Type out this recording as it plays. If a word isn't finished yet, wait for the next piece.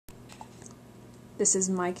This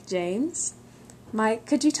is Mike James. Mike,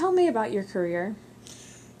 could you tell me about your career?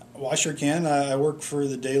 Well, I sure can. I work for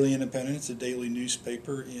the Daily Independent. It's a daily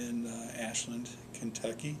newspaper in Ashland,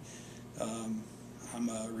 Kentucky. I'm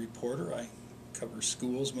a reporter. I cover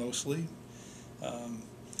schools mostly.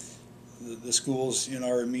 The schools in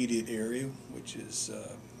our immediate area, which is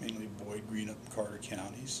mainly Boyd, Greenup, and Carter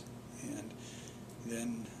counties, and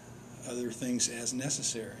then other things as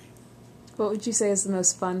necessary. What would you say is the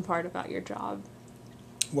most fun part about your job?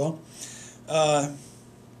 Well, the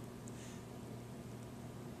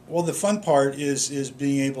fun part is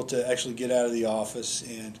being able to actually get out of the office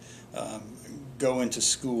and go into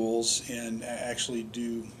schools and actually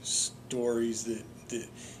do stories that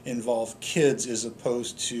involve kids as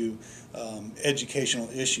opposed to educational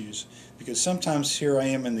issues. Because sometimes here I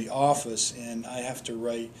am in the office and I have to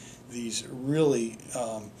write these really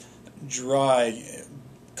dry,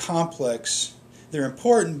 complex, they're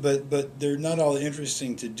important, but they're not all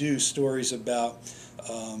interesting to do, stories about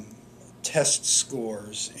test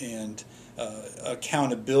scores and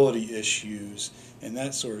accountability issues and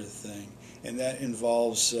that sort of thing. And that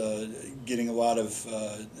involves getting a lot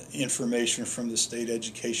of information from the state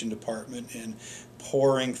education department and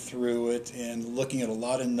pouring through it and looking at a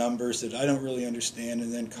lot of numbers that I don't really understand,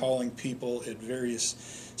 and then calling people at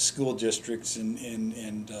various school districts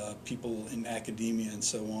and people in academia and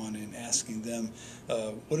so on and asking them,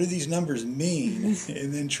 what do these numbers mean?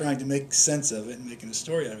 And then trying to make sense of it and making a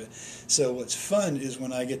story out of it. So what's fun is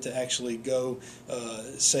when I get to actually go,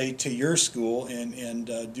 say, to your school and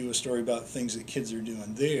do a story about things that kids are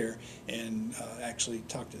doing there and actually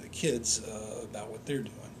talk to the kids about what they're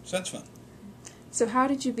doing. So that's fun. So how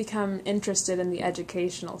did you become interested in the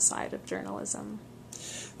educational side of journalism?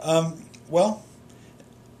 Well,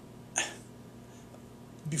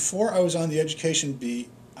 before I was on the education beat,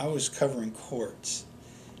 I was covering courts.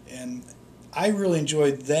 And I really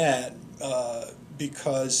enjoyed that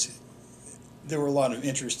because there were a lot of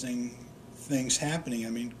interesting things happening. I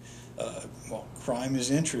mean, crime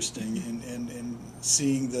is interesting, and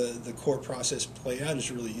seeing the court process play out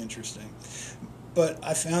is really interesting. But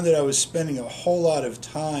I found that I was spending a whole lot of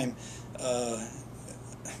time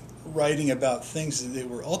writing about things that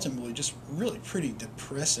were ultimately just really pretty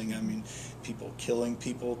depressing. I mean, people killing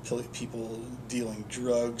people, people dealing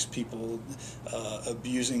drugs, people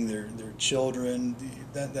abusing their children,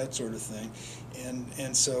 that sort of thing.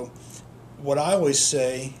 And so what I always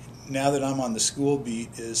say, now that I'm on the school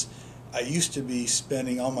beat, is I used to be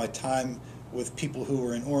spending all my time with people who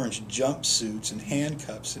were in orange jumpsuits and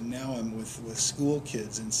handcuffs, and now I'm with school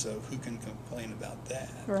kids, and so who can complain about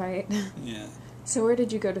that? Right. Yeah. So where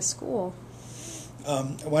did you go to school? I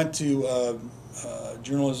went to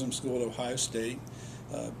journalism school at Ohio State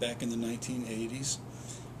back in the 1980s.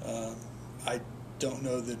 I don't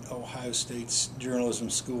know that Ohio State's journalism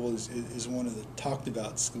school is one of the talked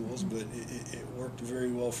about schools, but it worked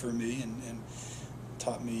very well for me and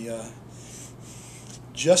taught me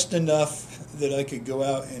just enough that I could go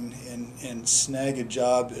out and snag a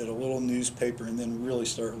job at a little newspaper and then really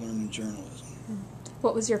start learning journalism.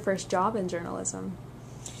 What was your first job in journalism?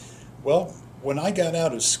 Well, when I got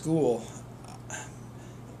out of school,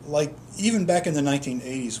 like even back in the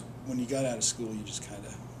 1980s, when you got out of school, you just kind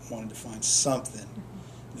of wanted to find something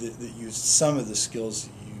that used some of the skills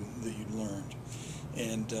that you'd learned.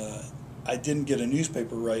 And I didn't get a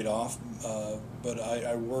newspaper right off, but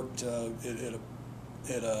I worked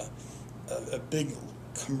at a big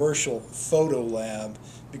commercial photo lab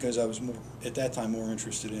because I was at that time more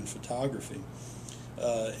interested in photography.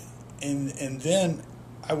 And then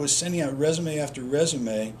I was sending out resume after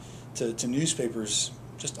resume to newspapers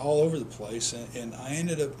just all over the place, and I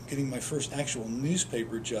ended up getting my first actual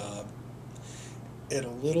newspaper job at a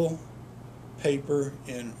little paper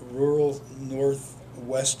in rural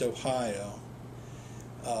northwest Ohio,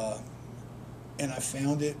 and I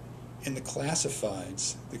found it in the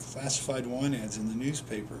classifieds, the classified want ads in the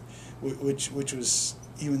newspaper, which was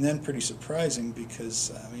even then pretty surprising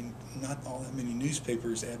because, I mean, not all that many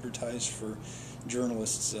newspapers advertise for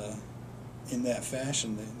journalists in that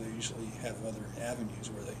fashion. They usually have other avenues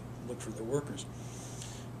where they look for their workers.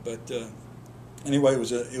 But anyway, it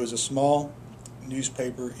was a small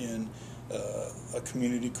newspaper in a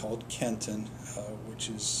community called Kenton, which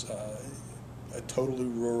is a totally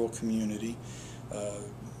rural community.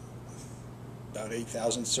 About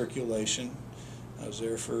 8,000 circulation. I was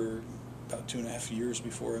there for about 2.5 years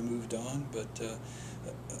before I moved on, but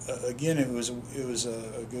again, it was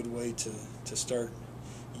a good way to start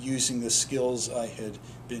using the skills I had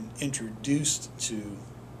been introduced to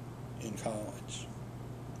in college.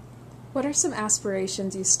 What are some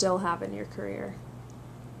aspirations you still have in your career?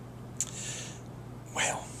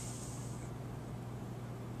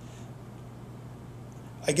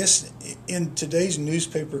 I guess in today's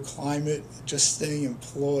newspaper climate, just staying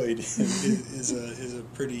employed is a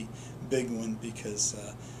pretty big one, because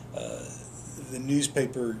the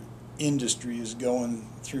newspaper industry is going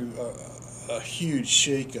through a huge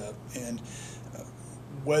shakeup, and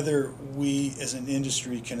whether we as an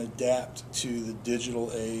industry can adapt to the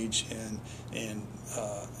digital age and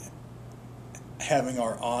having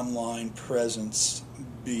our online presence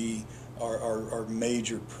be our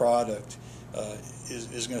major product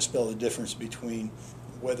is going to spell the difference between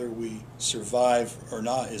whether we survive or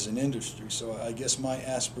not as an industry. So I guess my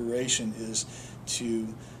aspiration is to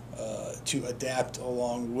adapt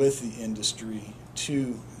along with the industry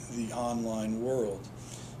to the online world,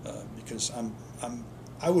 because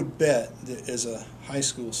I would bet that as a high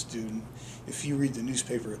school student, if you read the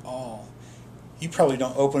newspaper at all, you probably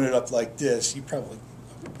don't open it up like this. You probably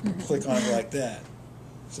click on it like that.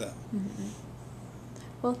 So.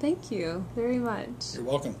 Well, thank you very much. You're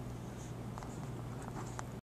welcome.